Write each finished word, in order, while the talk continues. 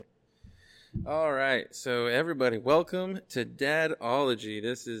All right, so everybody, welcome to Dadology.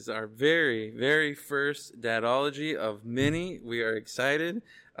 This is our very, very first Dadology of many. We are excited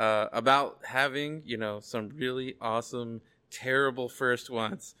about having, some really awesome, terrible first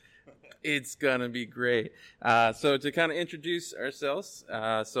ones. It's gonna be great. So to kind of introduce ourselves,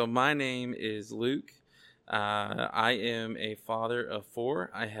 so my name is Luke. I am a father of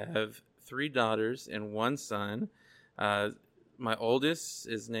 4. I have 3 daughters and 1 son. My oldest,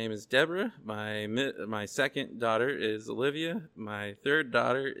 his name is Deborah. My second daughter is Olivia. My third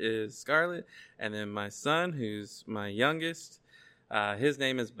daughter is Scarlett. And then my son, who's my youngest, his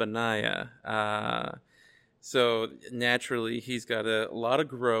name is Benaiah. So naturally, he's got a lot of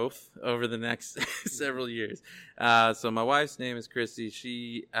growth over the next several years. So my wife's name is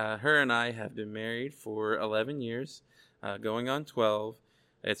Christy. Her and I have been married for 11 years, going on 12.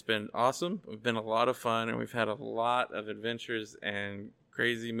 It's been awesome. It's been a lot of fun, and we've had a lot of adventures and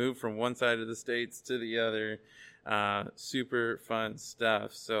crazy move from one side of the states to the other. Super fun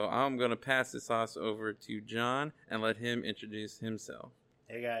stuff. So I'm going to pass this off over to John and let him introduce himself.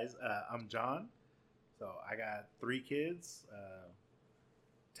 Hey guys, I'm John. So I got 3 kids,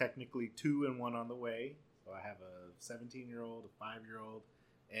 technically 2 and 1 on the way. So I have a 17-year-old, a 5-year-old,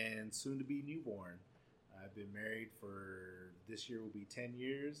 and soon to be newborn. I've been married for this year will be 10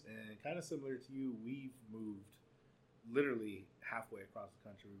 years, and kind of similar to you, we've moved literally halfway across the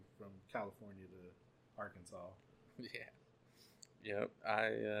country from California to Arkansas. Yeah. Yep.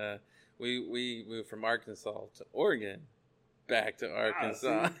 We moved from Arkansas to Oregon, back to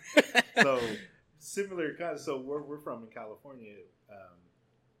Arkansas. So similar kind. So where we're from in California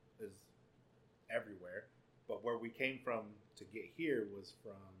is everywhere, but where we came from to get here was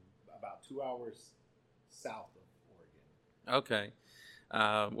from about 2 hours south of Oregon. Okay.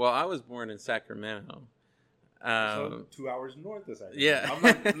 Well, I was born in Sacramento. So 2 hours north of Sacramento. Yeah. I'm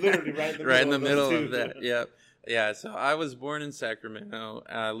like literally right in the middle of that. Yep. Yeah. So I was born in Sacramento.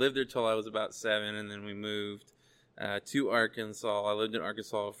 I lived there till I was about 7, and then we moved to Arkansas. I lived in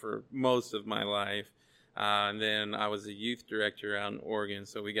Arkansas for most of my life. And then I was a youth director out in Oregon.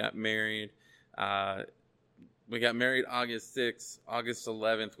 So we got married. We got married August 6th. August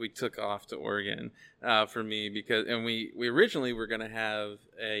 11th, we took off to Oregon for me and we originally were going to have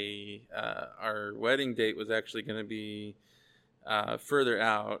our wedding date was actually going to be further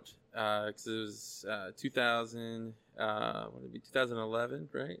out because it was 2011,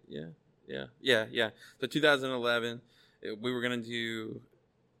 right? Yeah. So 2011, we were going to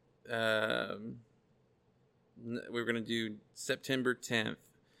do September 10th.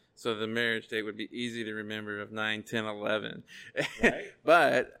 So the marriage date would be easy to remember of 9, 10, 11. Right.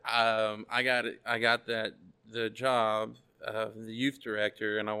 But I got the job of the youth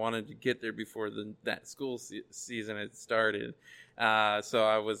director, and I wanted to get there before that school season had started. So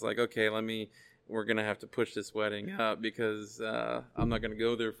I was like, okay, we're going to have to push this wedding up because I'm not going to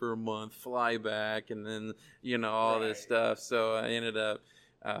go there for a month, fly back, and then, all this stuff. So we ended up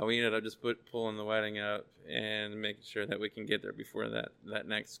just pulling the wedding up and making sure that we can get there before that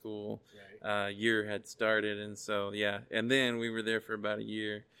next school year had started. And so, and then we were there for about a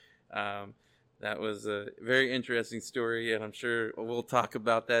year. That was a very interesting story, and I'm sure we'll talk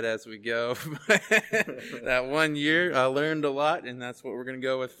about that as we go. That 1 year, I learned a lot, and that's what we're going to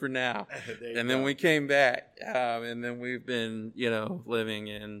go with for now. And then we came back, and then we've been, living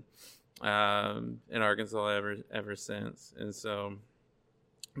in Arkansas ever since. And so,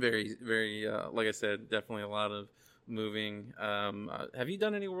 very, very, like I said, definitely a lot of moving. Have you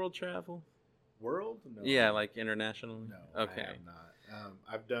done any world travel? World? No. Yeah, like international? No, okay. I have not.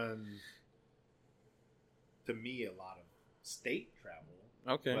 I've done, to me, a lot of state travel.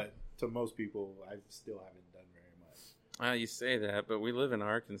 Okay. But to most people, I still haven't done very much. You say that, but we live in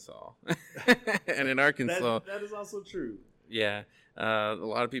Arkansas. And in Arkansas... That is also true. Yeah. A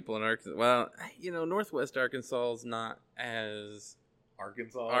lot of people in Arkansas... Well, Northwest Arkansas is not as...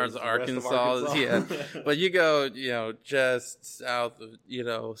 Arkansas, yeah. But you go, just south of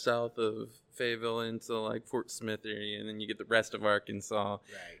Fayetteville into like Fort Smith area, and then you get the rest of Arkansas.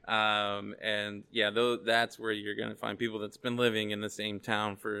 Right. And that's where you're going to find people that's been living in the same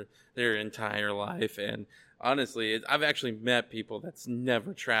town for their entire life. And honestly, I've actually met people that's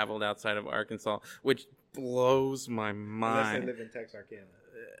never traveled outside of Arkansas, which blows my mind. Unless they live in Texarkana.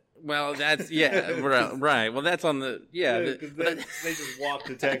 Well, that's right. Well, that's on the they just walk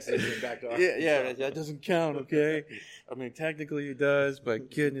to Texas and back to Arkansas. Yeah, that doesn't count. Okay, I mean technically it does,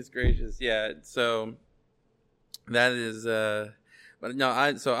 but goodness gracious, yeah. So that is, but no,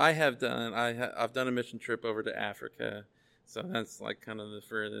 I've done a mission trip over to Africa. So that's like kind of the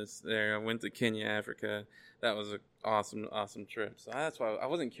furthest there. I went to Kenya, Africa. That was an awesome trip. So that's why I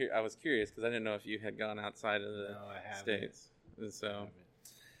wasn't curious. I was curious because I didn't know if you had gone outside of the States. And so,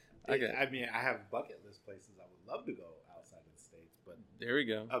 I mean, I have bucket list places I would love to go outside of the States, but there we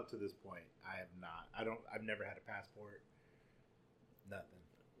go. Up to this point, I have not. I've never had a passport. Nothing.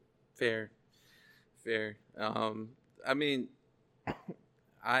 Fair. I mean,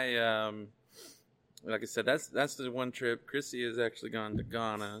 like I said, that's the one trip. Chrissy has actually gone to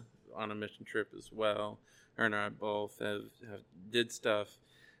Ghana on a mission trip as well. Her and I both have did stuff.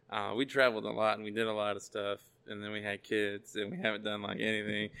 We traveled a lot and we did a lot of stuff, and then we had kids and we haven't done like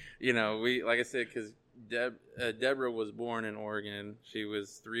anything. We, like I said, because Deborah was born in Oregon. She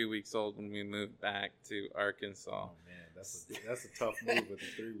was 3 weeks old when we moved back to Arkansas. Oh man, that's a tough move with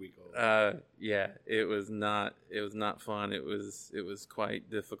a 3-week-old. Yeah, it was not fun. It was quite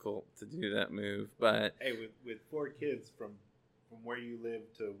difficult to do that move. But hey, with 4 kids from where you live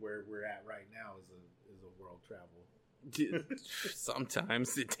to where we're at right now is a world travel.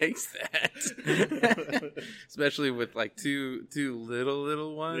 Sometimes it takes that, especially with like two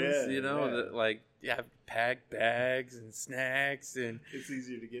little ones. That like have packed bags and snacks, and it's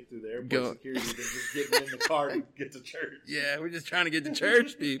easier to get through the airport security than just getting in the car to get to church. Yeah, we're just trying to get to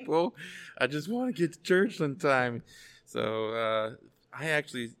church, people. I just want to get to church on time. So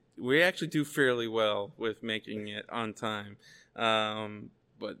we actually do fairly well with making it on time.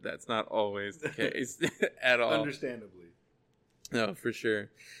 But that's not always the case at all. Understandably. No, for sure.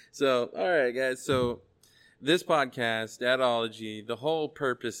 So, all right, guys. So this podcast, Dadology, the whole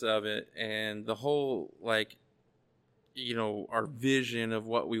purpose of it and the whole, our vision of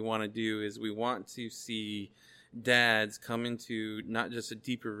what we want to do is we want to see dads come into not just a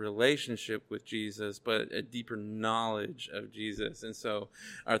deeper relationship with Jesus, but a deeper knowledge of Jesus. And so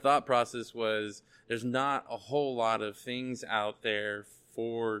our thought process was there's not a whole lot of things out there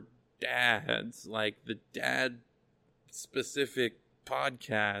for dads. Like the dad specific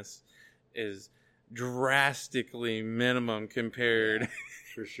podcast is drastically minimum compared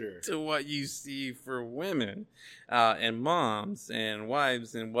for sure to what you see for women and moms and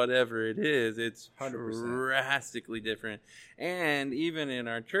wives and whatever it is. It's 100%. Drastically different. And even in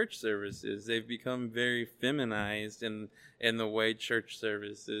our church services, they've become very feminized in the way church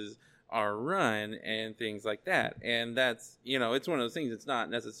services are run and things like that. And that's, it's one of those things. It's not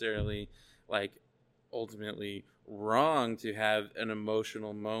necessarily like ultimately wrong to have an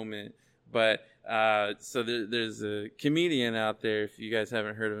emotional moment, but so there's a comedian out there, if you guys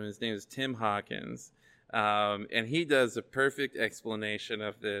haven't heard of him, his name is Tim Hawkins, and he does a perfect explanation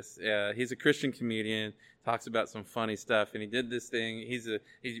of this. He's a Christian comedian, talks about some funny stuff, and he did this thing.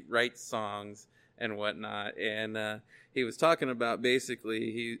 He writes songs and whatnot, and he was talking about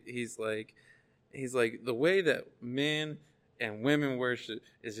basically he's like the way that men and women worship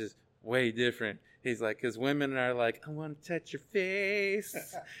is just way different. He's like, because women are like, I want to touch your face.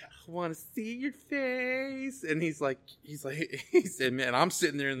 I want to see your face. And he said, man, I'm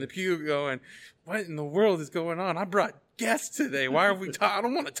sitting there in the pew going, what in the world is going on? I brought guests today. Why are we talking? I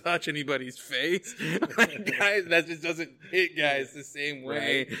don't want to touch anybody's face. Like, guys, that just doesn't hit guys the same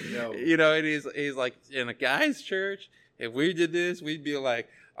way. Right? No. And he's like, in a guy's church, if we did this, we'd be like,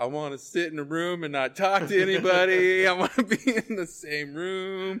 I want to sit in a room and not talk to anybody. I want to be in the same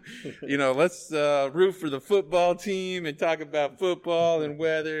room. Let's root for the football team and talk about football and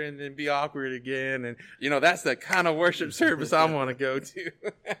weather and then be awkward again. And, that's the kind of worship service I want to go to.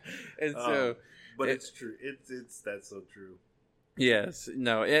 And so. But it's true. That's so true. Yes,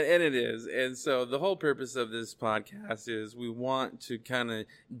 no, and it is. And so the whole purpose of this podcast is we want to kind of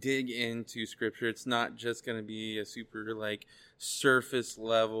dig into scripture. It's not just going to be a super surface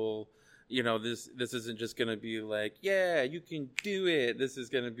level, this isn't just going to be like, yeah, you can do it. This is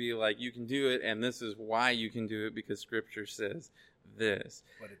going to be like, you can do it. And this is why you can do it, because scripture says this.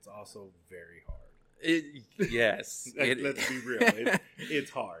 But it's also very hard. Yes. Let's be real.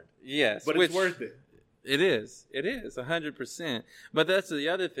 It's hard. Yes. But it's worth it. It is 100%. But that's the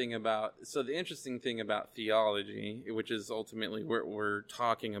other thing so the interesting thing about theology, which is ultimately what we're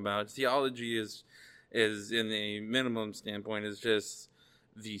talking about, theology is in the minimum standpoint is just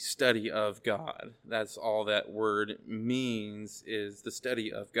the study of God. That's all that word means, is the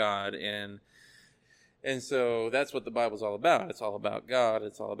study of God. And so that's what the Bible's all about. It's all about God.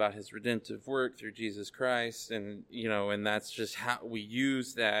 It's all about his redemptive work through Jesus Christ. And, and that's just how we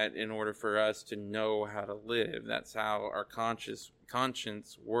use that in order for us to know how to live. That's how our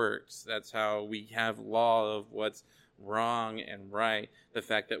conscience works. That's how we have law of what's wrong and right. The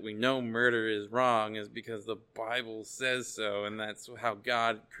fact that we know murder is wrong is because the Bible says so. And that's how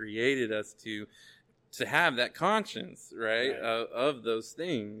God created us to to have that conscience, right, Right. of those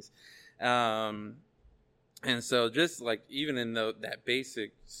things. And so just like even in that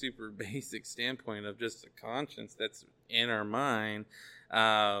basic, super basic standpoint of just a conscience that's in our mind,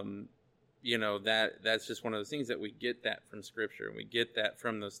 that's just one of those things that we get that from Scripture, and we get that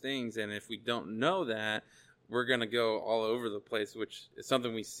from those things. And if we don't know that, we're going to go all over the place, which is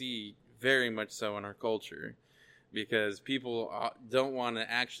something we see very much so in our culture, because people don't want to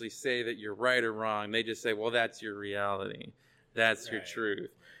actually say that you're right or wrong. They just say, well, that's your reality. That's your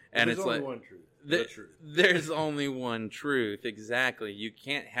truth. And it's only like one truth. The truth. There's only one truth. Exactly. You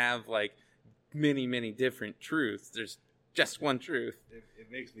can't have like many, many different truths. There's just one truth.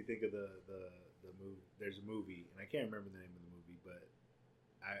 It makes me think of the movie. There's a movie, and I can't remember the name of the movie, but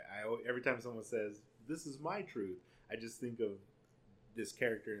I every time someone says, this is my truth, I just think of this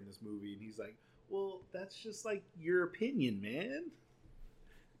character in this movie, and he's like, well, that's just like your opinion, man.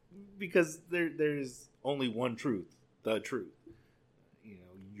 Because there's only one truth, the truth. You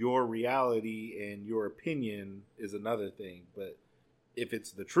know, your reality and your opinion is another thing, but if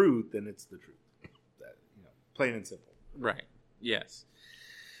it's the truth, then it's the truth. That, plain and simple. Right. Yes.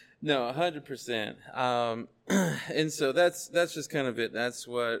 No, 100%. And so that's just kind of it. That's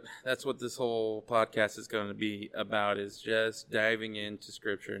what this whole podcast is going to be about, is just diving into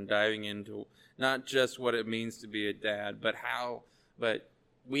Scripture and diving into not just what it means to be a dad, but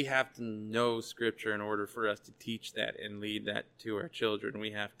we have to know Scripture in order for us to teach that and lead that to our children.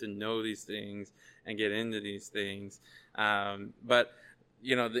 We have to know these things and get into these things. But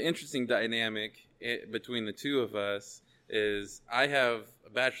the interesting dynamic between the two of us is I have a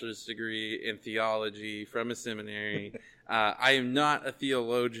bachelor's degree in theology from a seminary. I am not a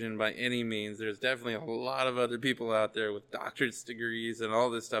theologian by any means. There's definitely a lot of other people out there with doctorate's degrees and all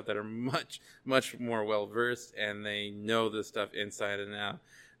this stuff that are much, much more well-versed, and they know this stuff inside and out. On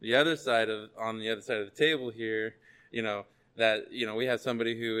the other side of the table here, we have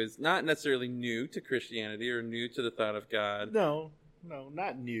somebody who is not necessarily new to Christianity or new to the thought of God. No,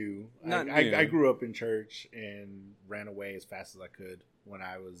 not new. New. I grew up in church and ran away as fast as I could when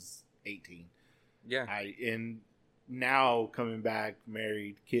I was 18. Yeah. And now coming back,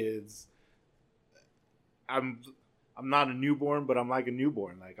 married, kids, I'm not a newborn, but I'm like a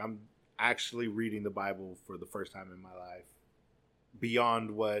newborn. Like, I'm actually reading the Bible for the first time in my life, beyond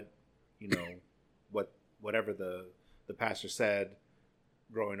what whatever the pastor said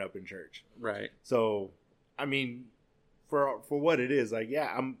growing up in church. Right. So, I mean, for what it is, like,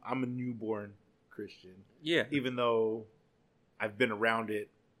 yeah, I'm a newborn Christian. Yeah. Even though I've been around it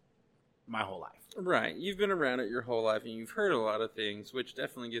my whole life. Right. You've been around it your whole life, and you've heard a lot of things, which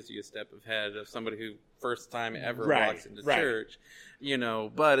definitely gives you a step ahead of somebody who first time ever walks into church.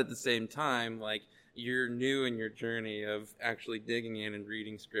 But at the same time, like, you're new in your journey of actually digging in and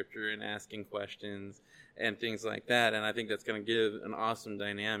reading Scripture and asking questions and things like that. And I think that's going to give an awesome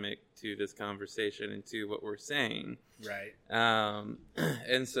dynamic to this conversation and to what we're saying. Right.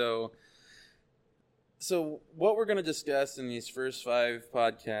 And so what we're going to discuss in these first 5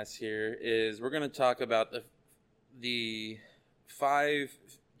 podcasts here is we're going to talk about the 5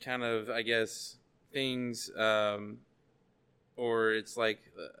 kind of, I guess, things, or it's like,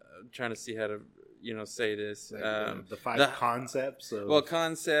 I'm trying to see how to, say this. Like the 5 concepts.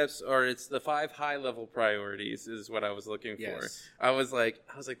 Concepts, or it's the 5 high-level priorities is what I was looking for. Yes. I was like,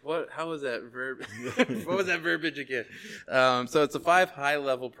 what? How was that verb? What was that verbiage again? So it's the 5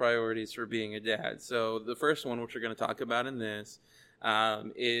 high-level priorities for being a dad. So the first one, which we're going to talk about in this,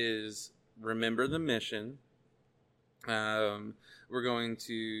 is remember the mission. We're going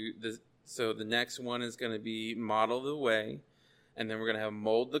to so the next one is going to be model the way, and then we're going to have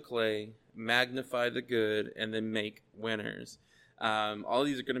mold the clay, magnify the good, and then make winners. All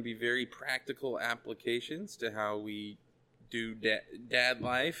these are going to be very practical applications to how we do dad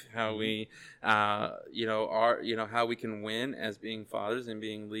life, how we, how we can win as being fathers and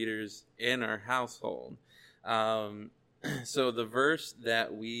being leaders in our household. So the verse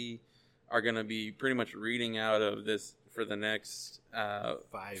that we are going to be pretty much reading out of this for the next 5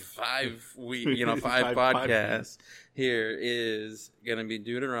 podcasts here is going to be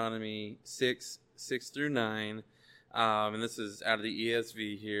Deuteronomy 6:6-9, and this is out of the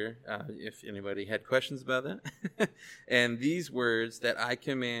ESV here, if anybody had questions about that. And these words that I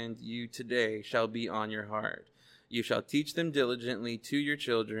command you today shall be on your heart. You shall teach them diligently to your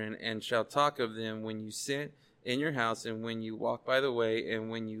children, and shall talk of them when you sit in your house, and when you walk by the way, and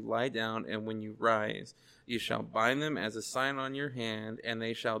when you lie down, and when you rise. You shall bind them as a sign on your hand, and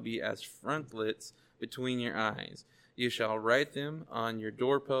they shall be as frontlets between your eyes. You shall write them on your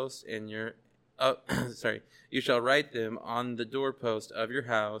doorposts and you shall write them on the doorpost of your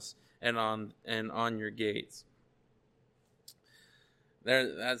house and on your gates.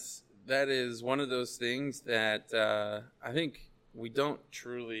 That is one of those things that I think we don't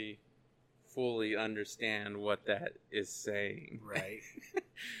truly fully understand what that is saying. Right.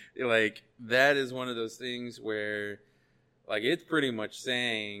 Like, that is one of those things where, like, it's pretty much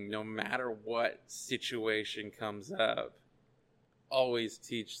saying no matter what situation comes up, always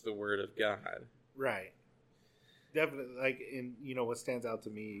teach the word of God. Right. Definitely. Like, what stands out to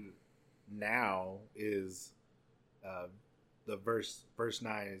me now is the verse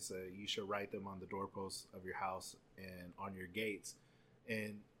 9 is you shall write them on the doorposts of your house and on your gates.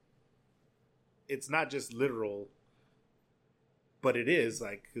 And it's not just literal, but it is,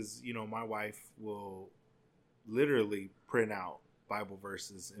 like, because my wife will literally print out Bible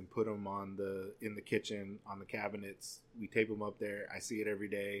verses and put them in the kitchen on the cabinets. We tape them up there. I see it every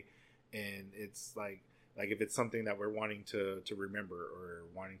day, and it's like if it's something that we're wanting to remember or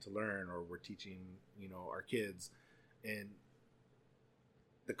wanting to learn, or we're teaching our kids. And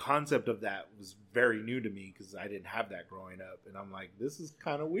the concept of that was very new to me because I didn't have that growing up, and I'm like, this is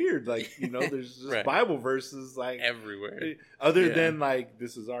kind of weird. Like, there's just Right. Bible verses like Everywhere, other than like,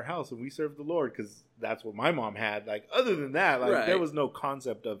 this is our house and we serve the Lord, because that's what my mom had. Like, other than that, like, right. there was no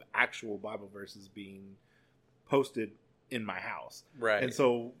concept of actual Bible verses being posted in my house. Right. And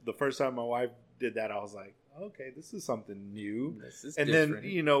so the first time my wife did that, I was like, okay, this is something new. This is and different.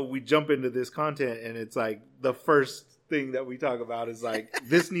 Then we jump into this content, and it's like the first thing that we talk about is like,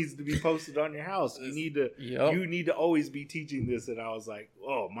 this needs to be posted on your house. You need to always be teaching this. And I was like,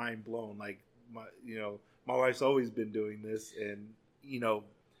 oh, mind blown. Like, my wife's always been doing this, and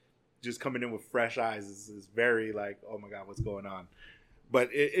just coming in with fresh eyes is very like, oh my God, what's going on? But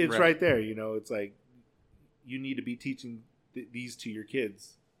it's right there. It's like, you need to be teaching these to your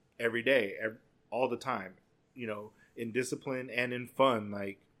kids every day, all the time, in discipline and in fun.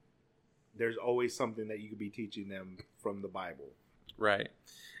 Like, there's always something that you could be teaching them from the Bible. Right.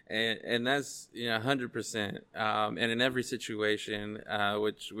 And that's 100%. And in every situation,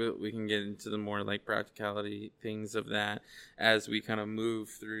 which we can get into the more like practicality things of that as we kind of move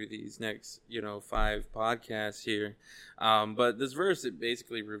through these next 5 podcasts here. But this verse, it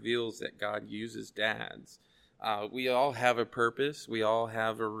basically reveals that God uses dads. We all have a purpose. We all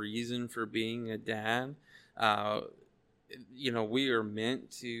have a reason for being a dad. We are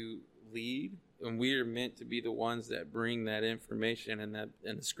meant to lead, and we are meant to be the ones that bring that information and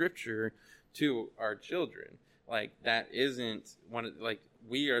the scripture to our children. Like, that isn't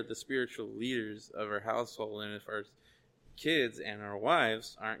we are the spiritual leaders of our household, and if our kids and our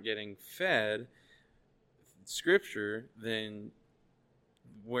wives aren't getting fed scripture, then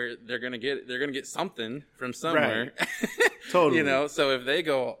where they're gonna get something from somewhere. Right. Totally. So if they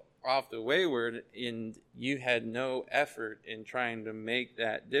go off the wayward and you had no effort in trying to make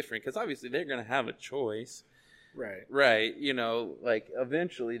that different, because obviously they're going to have a choice, right, like,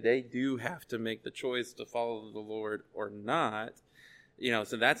 eventually they do have to make the choice to follow the Lord or not,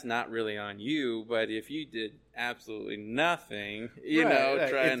 so that's not really on you. But if you did absolutely nothing,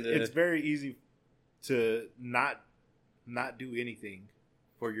 it's very easy to not do anything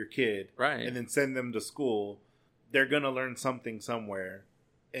for your kid, right, and then send them to school. They're going to learn something somewhere.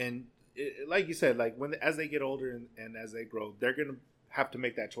 And like you said, like, as they get older and as they grow, they're going to have to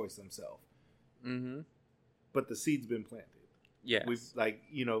make that choice themselves. Mm-hmm. But the seed's been planted. Yes. We've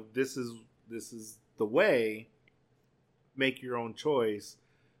this is the way. Make your own choice.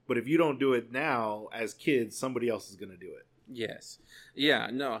 But if you don't do it now as kids, somebody else is going to do it. Yes. Yeah,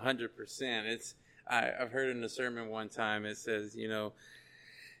 no, 100%. I've heard in a sermon one time, it says,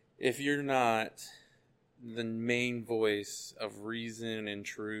 if you're not the main voice of reason and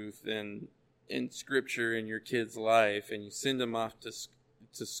truth and in scripture in your kid's life, and you send them off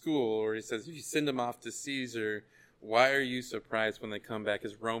to school, or he says, if you send them off to Caesar, why are you surprised when they come back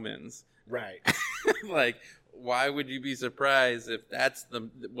as Romans? Right. Like, why would you be surprised if that's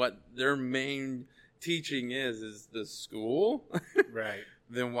what their main teaching is the school? Right.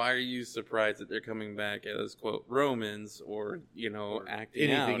 Then why are you surprised that they're coming back as, quote, Romans, or acting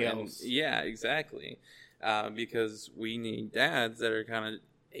anything out? else? Yeah, exactly. Because we need dads that are kind of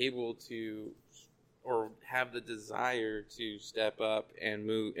able to, or have the desire to step up and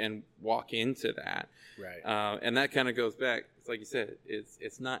move and walk into that. Right. And that kind of goes back. It's like you said,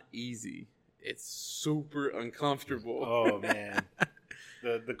 it's not easy. It's super uncomfortable. Oh man,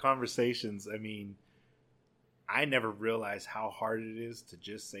 the conversations. I mean, I never realized how hard it is to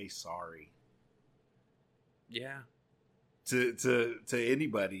just say sorry. Yeah. To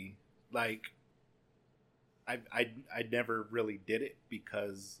anybody, like, I never really did it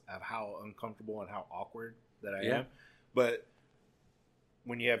because of how uncomfortable and how awkward that I am. But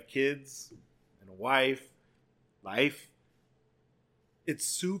when you have kids and a wife, life, it's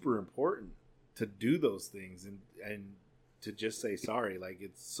super important to do those things and to just say sorry. Like,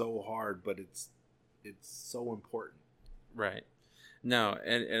 it's so hard, but it's so important. Right. No,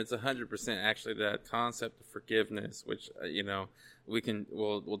 and it's 100% actually that concept of forgiveness, which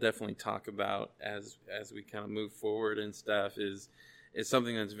we'll definitely talk about as we kind of move forward and stuff, is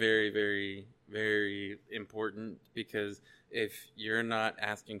something that's very, very, very important, because if you're not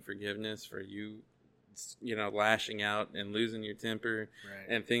asking forgiveness for lashing out and losing your temper,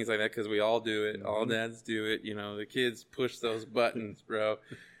 Right. and things like that, because we all do it, all dads do it. The kids push those buttons, bro.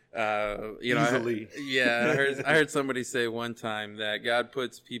 Easily. I heard somebody say one time that God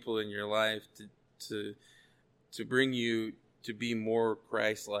puts people in your life to bring you to be more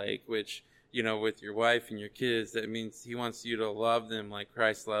Christ-like, which, with your wife and your kids, that means he wants you to love them like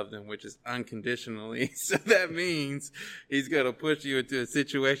Christ loved them, which is unconditionally. So that means he's going to put you into a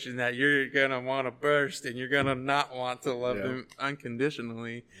situation that you're going to want to burst, and you're going to not want to love them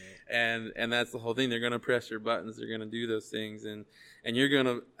unconditionally. Yeah. And that's the whole thing. They're going to press your buttons. They're going to do those things. And you're going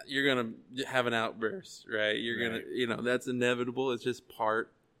to have an outburst, right? You're going to, that's inevitable. It's just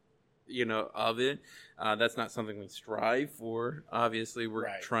part, of it. That's not something we strive for. Obviously, we're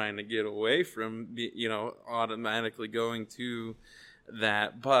trying to get away from, automatically going to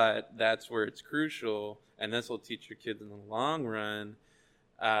that. But that's where it's crucial. And this will teach your kids in the long run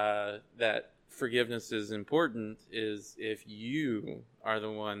that forgiveness is important, is if you are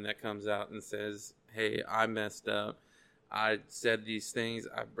the one that comes out and says, hey, I messed up. I said these things.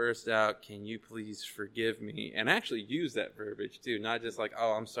 I burst out. Can you please forgive me? And actually use that verbiage too, not just like,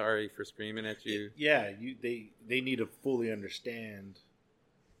 "Oh, I'm sorry for screaming at you." Yeah, they need to fully understand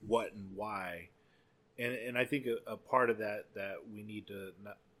what and why, and I think a part of that we need to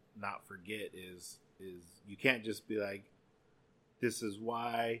not forget is you can't just be like, "This is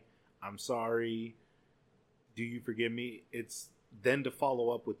why. I'm sorry. Do you forgive me?" It's then to follow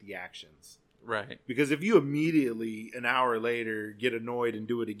up with the actions. Right. Because if you immediately, an hour later, get annoyed and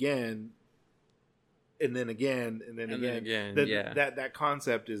do it again, and then again, that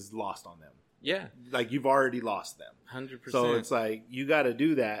concept is lost on them. Yeah. Like, you've already lost them. 100%. So it's like, you got to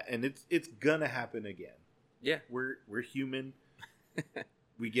do that, and it's gonna happen again. Yeah. We're human.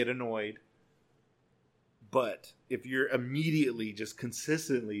 We get annoyed. But if you're immediately just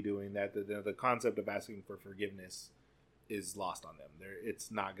consistently doing that, the concept of asking for forgiveness is lost on them.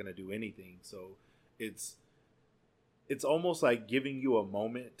 It's not going to do anything. So it's almost like giving you a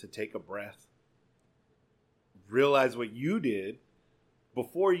moment to take a breath, realize what you did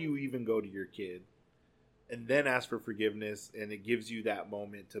before you even go to your kid, and then ask for forgiveness. And it gives you that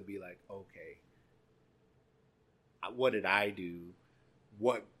moment to be like, okay, what did I do?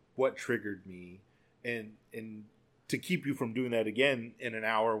 What triggered me? And to keep you from doing that again in an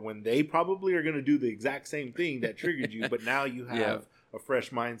hour, when they probably are going to do the exact same thing that triggered you, but now you have a fresh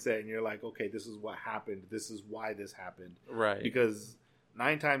mindset, and you're like, okay, this is what happened. This is why this happened. Right. Because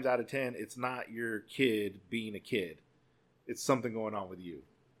 9 times out of 10, it's not your kid being a kid. It's something going on with you.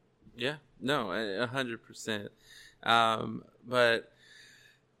 Yeah. No, 100%. But,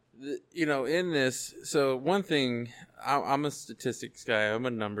 in this, so one thing, I'm a statistics guy. I'm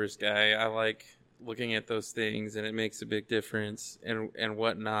a numbers guy. I like looking at those things, and it makes a big difference and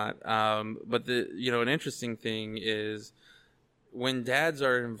whatnot. But an interesting thing is, when dads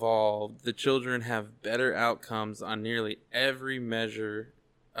are involved, the children have better outcomes on nearly every measure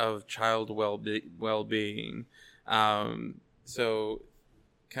of child well-being. Or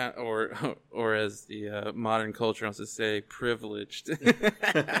as the modern culture wants to say, privileged.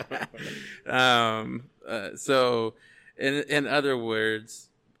 So in other words,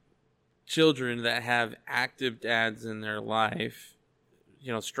 children that have active dads in their life,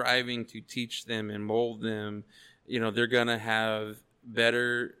 striving to teach them and mold them, they're going to have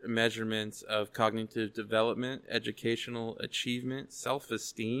better measurements of cognitive development, educational achievement,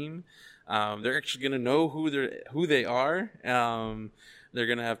 self-esteem. They're actually going to know who they are. They're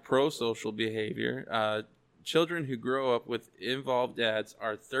going to have pro-social behavior. Children who grow up with involved dads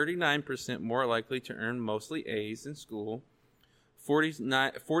are 39% more likely to earn mostly A's in school,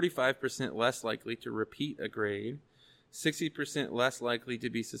 45% less likely to repeat a grade, 60% less likely to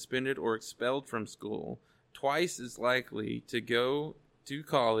be suspended or expelled from school, twice as likely to go to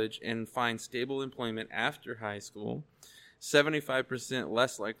college and find stable employment after high school, 75%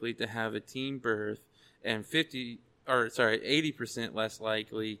 less likely to have a teen birth, and 80% less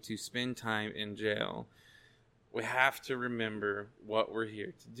likely to spend time in jail. We have to remember what we're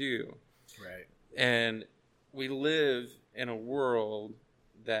here to do. Right. And we live in a world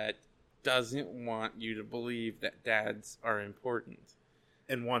that doesn't want you to believe that dads are important.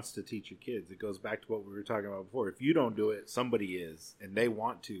 and wants to teach your kids. It goes back to what we were talking about before. If you don't do it, somebody is, and they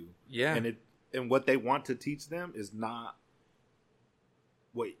want to. Yeah. And what they want to teach them is not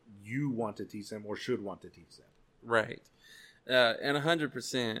what you want to teach them or should want to teach them. Right. And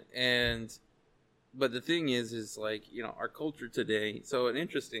 100%. But the thing is like, our culture today. So an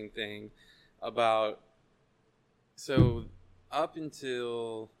interesting thing up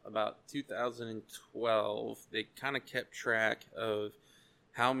until about 2012, they kind of kept track of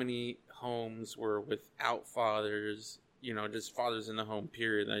how many homes were without fathers, just fathers in the home,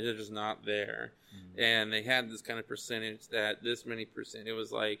 period. They're just not there. Mm-hmm. And they had this kind of percentage that this many percent, it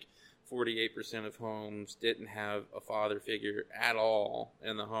was like 48% of homes didn't have a father figure at all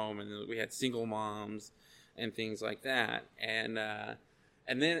in the home. And we had single moms and things like that. And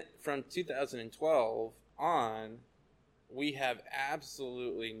then from 2012 on, we have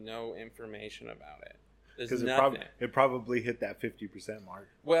absolutely no information about it. There's nothing. It probably hit that 50% mark.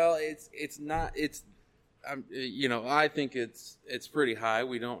 Well, it's not. I think it's pretty high.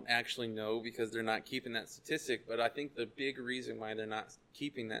 We don't actually know because they're not keeping that statistic. But I think the big reason why they're not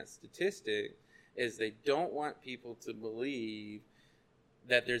keeping that statistic is they don't want people to believe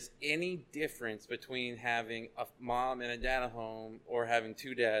that there's any difference between having a mom and a dad at home or having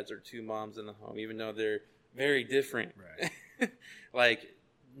two dads or two moms in the home, even though they're very different. Right. Like,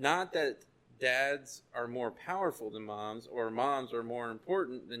 not that dads are more powerful than moms or moms are more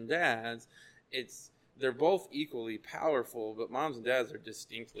important than dads. They're both equally powerful, but moms and dads are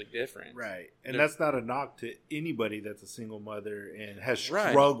distinctly different. Right. And that's not a knock to anybody that's a single mother and has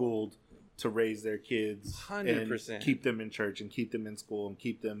struggled to raise their kids 100%. And keep them in church and keep them in school and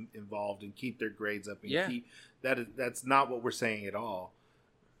keep them involved and keep their grades up and that's not what we're saying at all.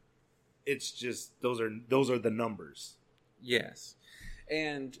 It's just those are the numbers. Yes.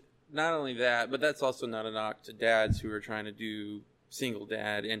 And not only that, but that's also not a knock to dads who are trying to do single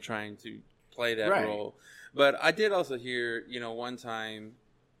dad and trying to play that role. But I did also hear, one time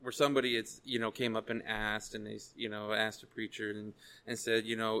where somebody came up and asked, and they, asked a preacher and said,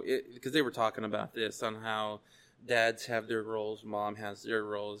 because they were talking about this on how dads have their roles, mom has their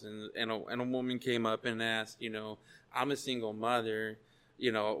roles. And a woman came up and asked, I'm a single mother.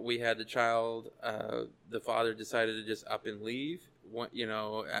 We had the child, the father decided to just up and leave,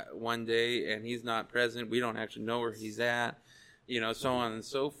 one day, and he's not present. We don't actually know where he's at, so on and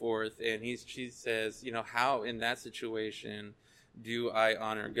so forth. And she says, how in that situation do I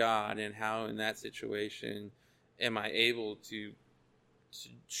honor God, and how in that situation am I able to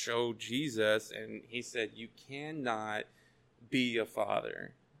show Jesus? And he said, you cannot be a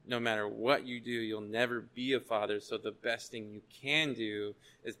father. No matter what you do, you'll never be a father. So the best thing you can do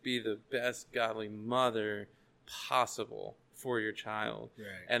is be the best godly mother possible for your child. Right.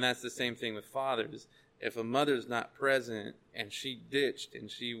 And that's the same thing with fathers. If a mother's not present and she ditched and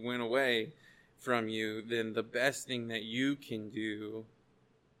she went away from you, then the best thing that you can do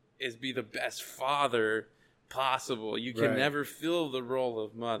is be the best father possible. You can never fill the role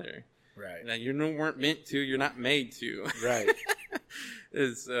of mother. Right. Now, you weren't meant to. You're not made to. Right.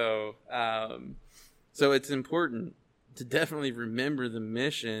 And so it's important to definitely remember the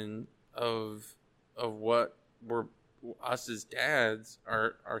mission of what us as dads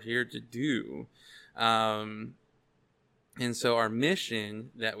are here to do. And so our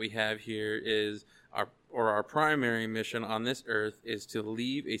mission that we have here is our primary mission on this earth is to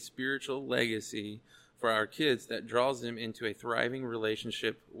leave a spiritual legacy for our kids that draws them into a thriving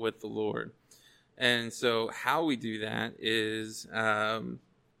relationship with the Lord. And so how we do that is,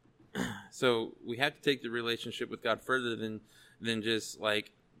 so we have to take the relationship with God further than just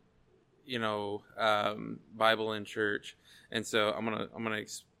like, Bible and church. And so I'm gonna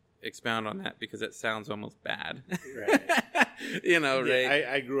expound on that because that sounds almost bad. Right. Right?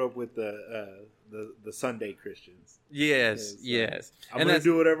 I grew up with the Sunday Christians. Yes, yes. I'm going to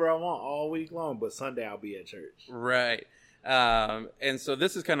do whatever I want all week long, but Sunday I'll be at church. Right. And so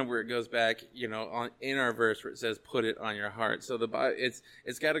this is kind of where it goes back, in our verse where it says, "Put it on your heart." So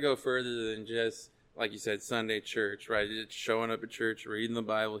it's got to go further than just, like you said, Sunday church, right? It's showing up at church, reading the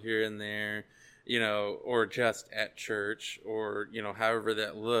Bible here and there, or just at church, or however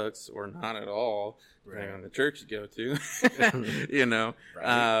that looks, or not at all. Right. On the church you go to,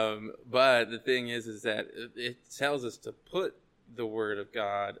 Right. But the thing is that it tells us to put the Word of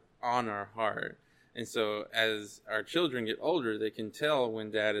God on our heart. And so as our children get older, they can tell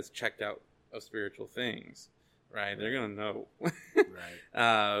when dad is checked out of spiritual things, right? They're going to know.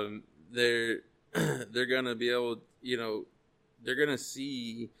 Right. They're going to be able, they're going to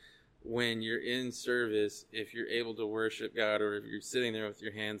see when you're in service, if you're able to worship God, or if you're sitting there with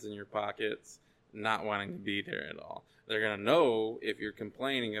your hands in your pockets, not wanting to be there at all. They're going to know if you're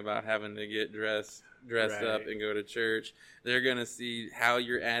complaining about having to get dressed up and go to church. They're going to see how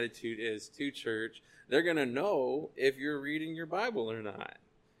your attitude is to church. They're going to know if you're reading your Bible or not.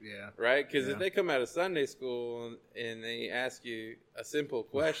 Yeah. Right? Because if they come out of Sunday school and they ask you a simple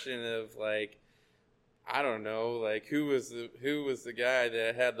question of like, I don't know, like who was the guy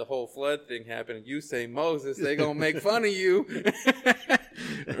that had the whole flood thing happen, and you say Moses, they gonna make fun of you,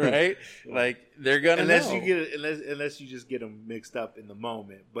 right? Like they're gonna unless know. unless you just get them mixed up in the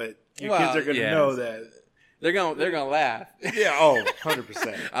moment, but your kids are gonna know that they're gonna laugh. Yeah,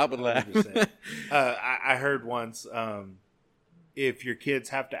 100%. I would laugh. I heard once, if your kids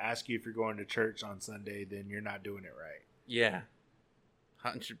have to ask you if you're going to church on Sunday, then you're not doing it right. Yeah.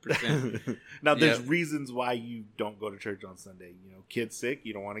 100%. Now, there's reasons why you don't go to church on Sunday. You know, kids sick,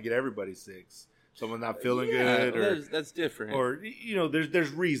 you don't want to get everybody sick. Someone not feeling good, or that's different. Or you know, there's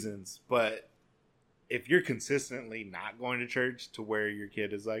reasons. But if you're consistently not going to church to where your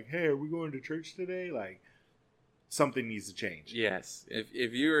kid is like, "Hey, are we going to church today?" Like something needs to change. Yes,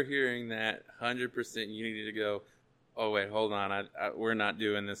 if you are hearing that, 100%, you need to go. Oh wait, hold on. We're not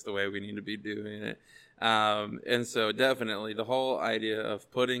doing this the way we need to be doing it. And so definitely the whole idea of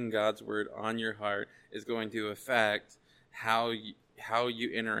putting God's word on your heart is going to affect how you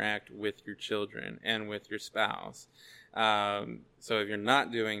interact with your children and with your spouse. So if you're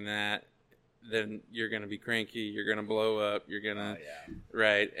not doing that, then you're going to be cranky, you're going to blow up, you're going to,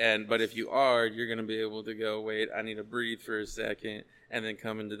 right. But if you are, you're going to be able to go, wait, I need to breathe for a second, and then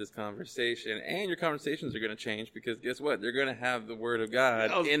come into this conversation. And your conversations are going to change because guess what? They're going to have the word of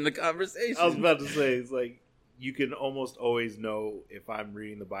God in the conversation. I was about to say, it's like you can almost always know if I'm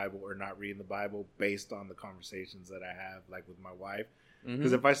reading the Bible or not reading the Bible based on the conversations that I have, like with my wife.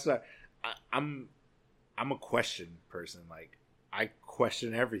 Because if I start, I'm a question person. Like I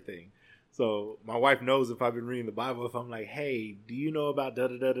question everything. So my wife knows if I've been reading the Bible, if I'm like, hey, do you know about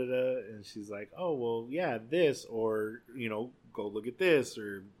da-da-da-da-da? And she's like, oh, well, yeah, this, or, you know, go look at this,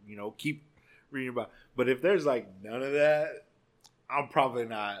 or, you know, keep reading about. But if there's like none of that, I'm probably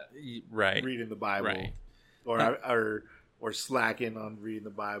not reading the Bible, or slacking on reading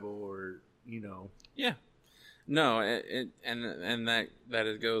the Bible, or, you know. Yeah. No, and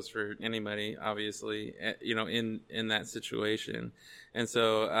that goes for anybody, obviously, you know, in that situation. And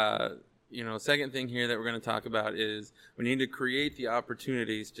so, you know, second thing here that we're going to talk about is we need to create the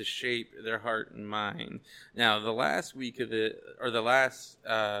opportunities to shape their heart and mind. Now, the last week of it, or the last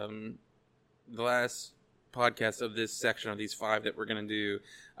podcast of this section of these 5 that we're going to do,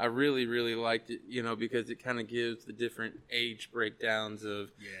 I really, really liked it, you know, because it kind of gives the different age breakdowns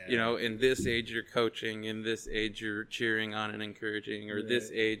of, you know, in this age you're coaching, in this age you're cheering on and encouraging, or this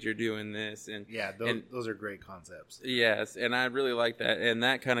age you're doing this. And those are great concepts. Yes, and I really like that. And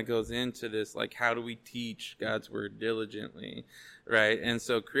that kind of goes into this, like, how do we teach God's word diligently, right? And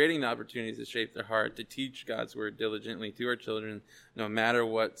so creating the opportunities to shape their heart, to teach God's word diligently to our children, no matter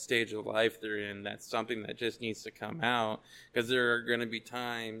what stage of life they're in, that's something that just needs to come out, because there are going to be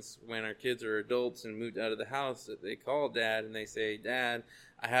times when our kids are adults and moved out of the house that they call Dad and they say, Dad,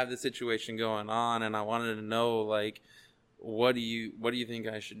 I have this situation going on and I wanted to know, like, what do you think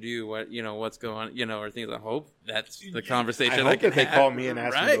I should do? What, you know, what's going on, you know, or things. I hope that's the conversation. I hope that they call me and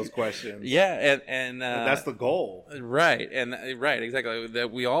ask me those questions. Yeah. And that's the goal. Right. And right. Exactly.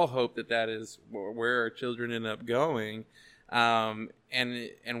 That we all hope that is where our children end up going. And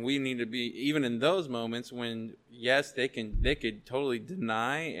we need to be, even in those moments when, yes, they could totally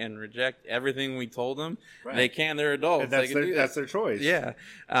deny and reject everything we told them. Right. They can, they're adults. And that's their choice. Yeah.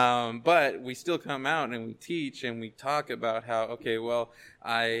 But we still come out and we teach and we talk about how, okay, well,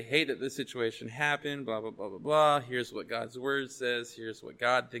 I hate that this situation happened, blah, blah, blah, blah, blah. Here's what God's word says. Here's what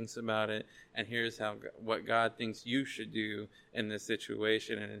God thinks about it. And here's what God thinks you should do in this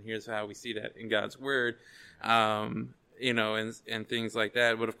situation. And here's how we see that in God's word. You know, and things like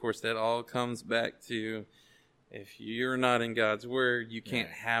that. But of course, that all comes back to, if you're not in God's word, you can't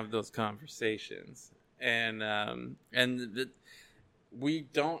have those conversations. And we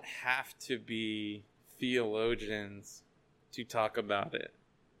don't have to be theologians to talk about it.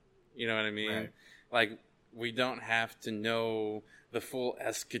 You know what I mean? Right. Like, we don't have to know the full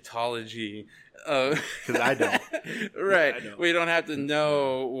eschatology of, because I don't. Right. I don't. We don't have to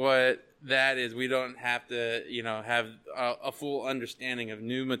know what that is. We don't have to, you know, have a full understanding of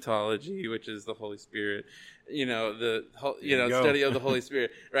pneumatology, which is the Holy Spirit. You know, study of the Holy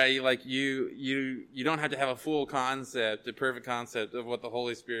Spirit, right? Like you don't have to have a full concept, a perfect concept of what the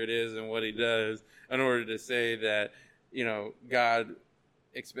Holy Spirit is and what He does in order to say that, you know, God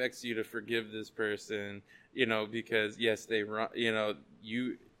expects you to forgive this person, you know, because yes, they, you know,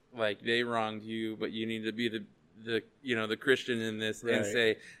 like they wronged you, but you need to be the the Christian in this and Right.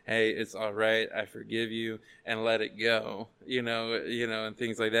 say, hey, it's all right, I forgive you, and let it go, and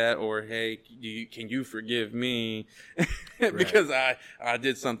things like that. Or, hey, can you forgive me because I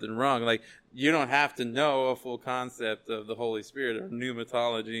did something wrong? Like, you don't have to know a full concept of the Holy Spirit or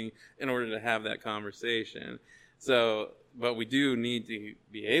pneumatology in order to have that conversation. So, but we do need to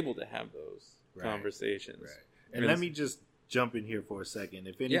be able to have those conversations. Right. And let me just jump in here for a second.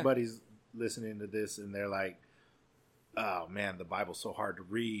 If anybody's listening to this and they're like, oh man, the Bible's so hard to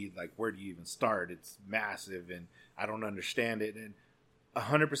read, like where do you even start? It's massive and I don't understand it. And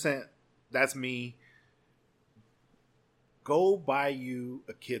 100%, that's me. Go buy you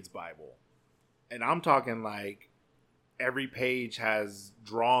a kid's Bible. And I'm talking like every page has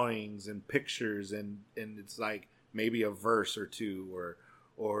drawings and pictures and it's like maybe a verse or two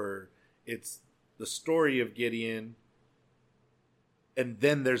or it's the story of Gideon. And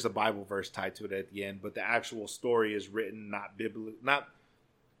then there's a Bible verse tied to it at the end, but the actual story is written not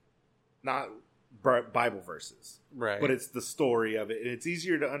Bible verses, right? But it's the story of it, and it's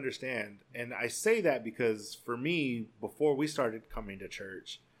easier to understand. And I say that because for me, before we started coming to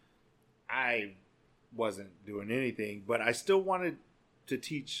church, I wasn't doing anything, but I still wanted to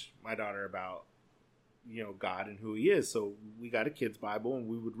teach my daughter about God and who He is. So we got a kid's Bible, and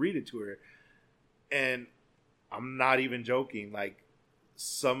we would read it to her. And I'm not even joking, like,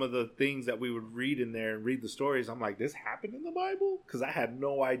 some of the things that we would read in there and read the stories, I'm like, this happened in the Bible? Because I had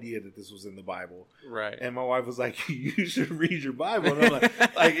no idea that this was in the Bible. Right. And my wife was like, you should read your Bible. And I'm like,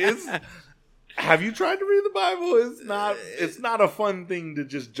 have you tried to read the Bible? It's not a fun thing to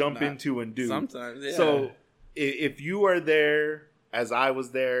just jump into and do. Sometimes, yeah. So if you are there, as I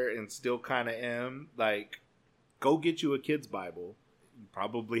was there and still kind of am, like, go get you a kid's Bible. You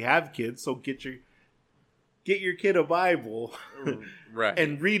probably have kids, so get your kid a Bible right,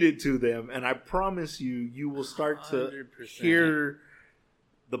 and read it to them. And I promise you will start 100%. To hear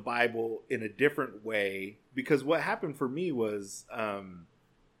the Bible in a different way. Because what happened for me was I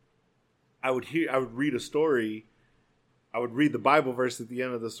would read a story. I would read the Bible verse at the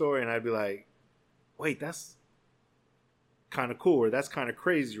end of the story, and I'd be like, wait, that's kind of cool, or that's kind of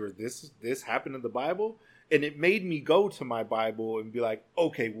crazy, or this happened in the Bible. And it made me go to my Bible and be like,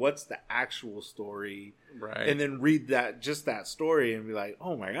 okay, what's the actual story? Right. And then read that story and be like,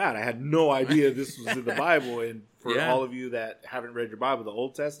 oh my God, I had no idea this was in the Bible. And for all of you that haven't read your Bible, the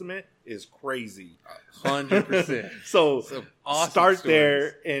Old Testament is crazy. 100%. So awesome start stories.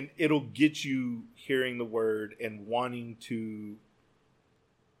 there, and it'll get you hearing the word and wanting to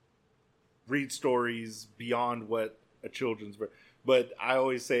read stories beyond what a children's book. But I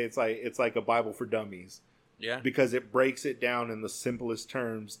always say it's like a Bible for dummies. Yeah. Because it breaks it down in the simplest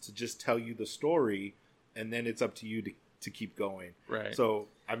terms to just tell you the story, and then it's up to you to keep going. Right. So,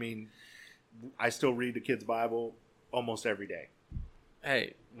 I mean, I still read the kids' Bible almost every day.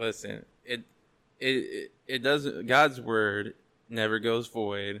 Hey, listen, it doesn't. God's word never goes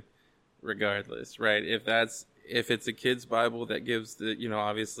void, regardless, right? If it's a kid's Bible that gives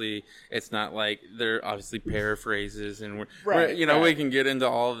obviously it's not like they're obviously paraphrases and we can get into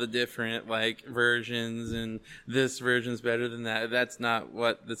all the different like versions and this version's better than that. That's not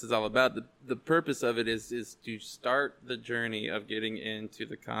what this is all about. The purpose of it is to start the journey of getting into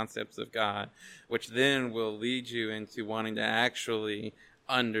the concepts of God, which then will lead you into wanting to actually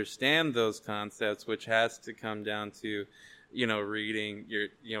understand those concepts, which has to come down to reading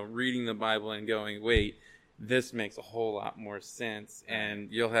the Bible and going, wait, this makes a whole lot more sense. And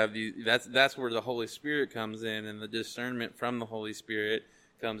you'll have that's where the Holy Spirit comes in, and the discernment from the Holy Spirit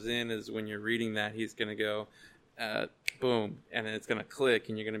comes in is when you're reading that. He's going to go boom, and then it's going to click,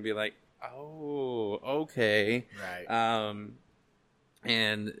 and you're going to be like, oh, okay. Right.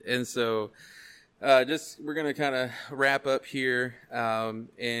 And so we're going to kind of wrap up here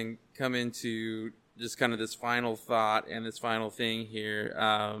and come into just kind of this final thought and this final thing here.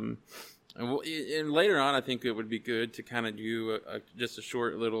 And later on, I think it would be good to kind of do just a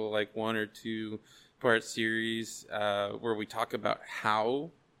short little, like 1 or 2 part series where we talk about how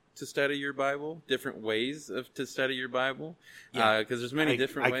to study your Bible, different ways to study your Bible, because there's many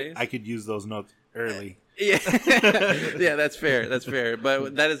different ways. I could use those notes early. Yeah, yeah, that's fair. That's fair.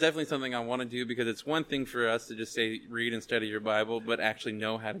 But that is definitely something I want to do, because it's one thing for us to just say read and study your Bible, but actually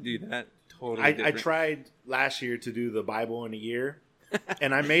know how to do that. Totally I tried last year to do the Bible in a year,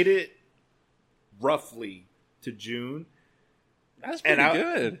 and I made it roughly to June. That's pretty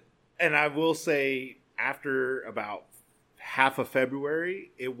good. And I will say, after about half of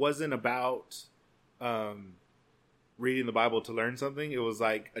February, it wasn't about reading the Bible to learn something. It was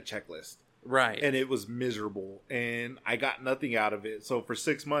like a checklist. Right. And it was miserable, and I got nothing out of it. So for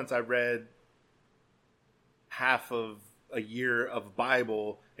 6 months, I read half of a year of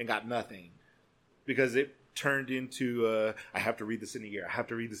Bible and got nothing, because it turned into I have to read this in a year. I have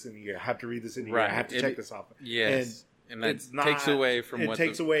to read this in a year. I have to read this in a year. I have to check this off. Yes. And that takes away from it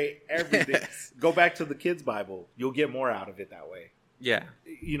takes away everything. Yes. Go back to the kids' Bible. You'll get more out of it that way. Yeah.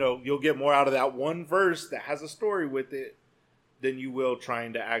 You'll get more out of that one verse that has a story with it than you will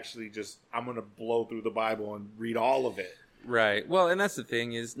trying to actually just, I'm going to blow through the Bible and read all of it. Right. Well, and that's the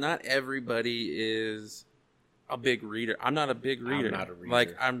thing, is not everybody is a big reader. I'm not a big reader. I'm not a reader.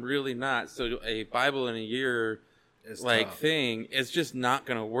 Like, I'm really not. So a Bible in a year It's like tough. thing is just not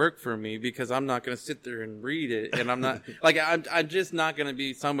going to work for me, because I'm not going to sit there and read it. And I'm not like, I'm just not going to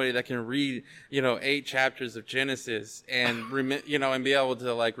be somebody that can read, 8 chapters of Genesis and and be able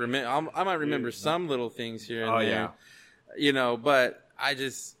to like remember. I might remember some little things here and there. Yeah. But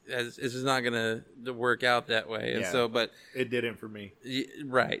it's just not gonna work out that way. And so, but it didn't for me.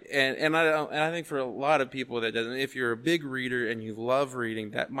 Right. And I think for a lot of people that doesn't, if you're a big reader and you love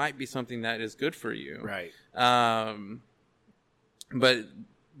reading, that might be something that is good for you. Right.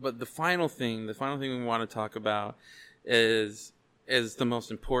 But the final thing we want to talk about is the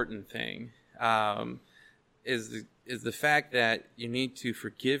most important thing, is the fact that you need to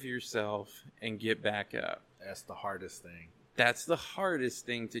forgive yourself and get back up. That's the hardest thing. That's the hardest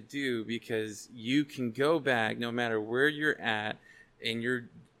thing to do, because you can go back no matter where you're at in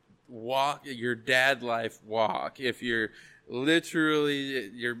your dad life walk. If you're literally,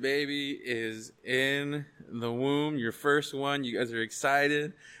 your baby is in the womb, your first one, you guys are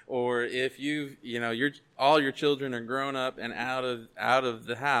excited, or if all your children are grown up and out of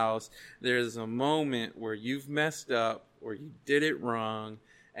the house, there's a moment where you've messed up, or you did it wrong,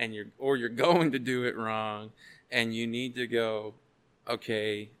 and you're going to do it wrong, and you need to go,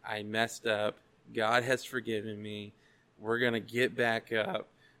 okay, I messed up. God has forgiven me. We're going to get back up,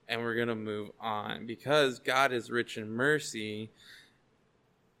 and we're going to move on. Because God is rich in mercy,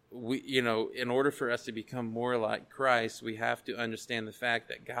 in order for us to become more like Christ, we have to understand the fact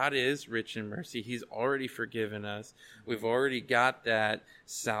that God is rich in mercy. He's already forgiven us. We've already got that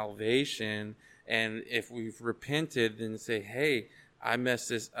salvation. And if we've repented, then say, hey, I messed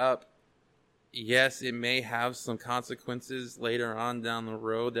this up. Yes, it may have some consequences later on down the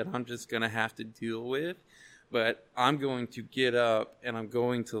road that I'm just going to have to deal with, but I'm going to get up and I'm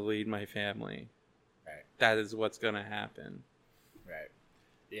going to lead my family. Right. That is what's going to happen. Right.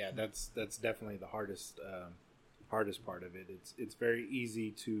 Yeah, that's definitely the hardest part of it. It's very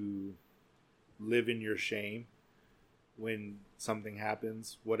easy to live in your shame when something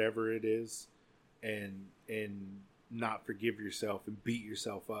happens, whatever it is, and not forgive yourself and beat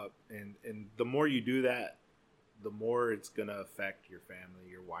yourself up. And the more you do that, the more it's going to affect your family,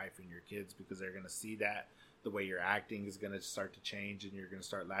 your wife, and your kids, because they're going to see that the way you're acting is going to start to change, and you're going to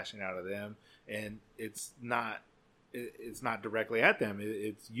start lashing out at them. And it's not directly at them.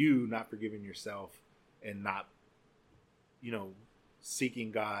 It's you not forgiving yourself and not, seeking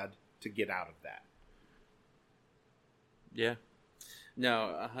God to get out of that. Yeah.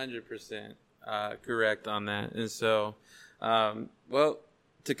 No, 100%. Correct on that. And so,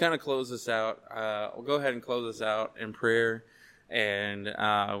 to kind of close this out, we'll go ahead and close this out in prayer. And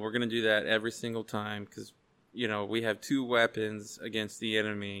we're going to do that every single time, because, we have 2 weapons against the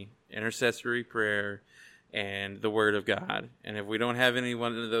enemy: intercessory prayer and the Word of God. And if we don't have any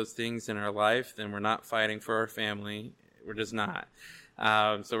one of those things in our life, then we're not fighting for our family. We're just not.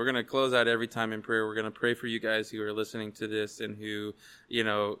 So we're going to close out every time in prayer. We're going to pray for you guys who are listening to this and who,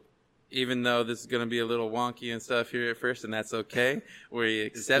 even though this is going to be a little wonky and stuff here at first, and that's okay. We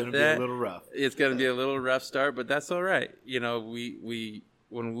accept that. It's going to be a little rough. It's going to be a little rough start, but that's all right.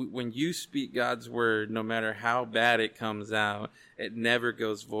 When you speak God's word, no matter how bad it comes out, it never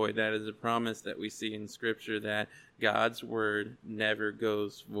goes void. That is a promise that we see in Scripture, that God's word never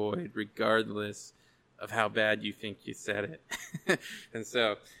goes void, regardless of how bad you think you said it. And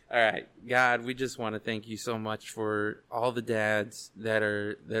so, all right, God, we just want to thank you so much for all the dads that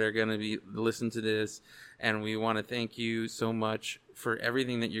are going to be listen to this, and we want to thank you so much for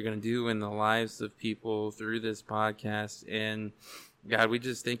everything that you're going to do in the lives of people through this podcast. And God, we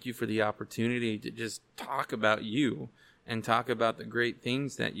just thank you for the opportunity to just talk about you and talk about the great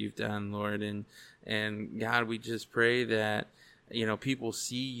things that you've done, Lord. And God, we just pray that people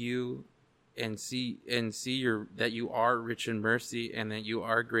see you and see that you are rich in mercy and that you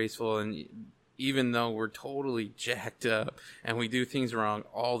are graceful. And even though we're totally jacked up and we do things wrong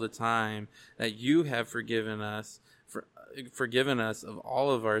all the time, that you have forgiven us of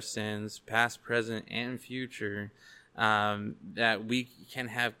all of our sins, past, present, and future. that we can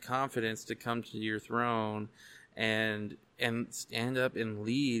have confidence to come to your throne and stand up and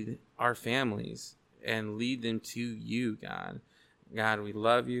lead our families and lead them to you, God. God, we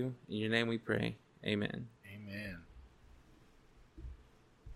love you. In your name we pray. Amen. Amen.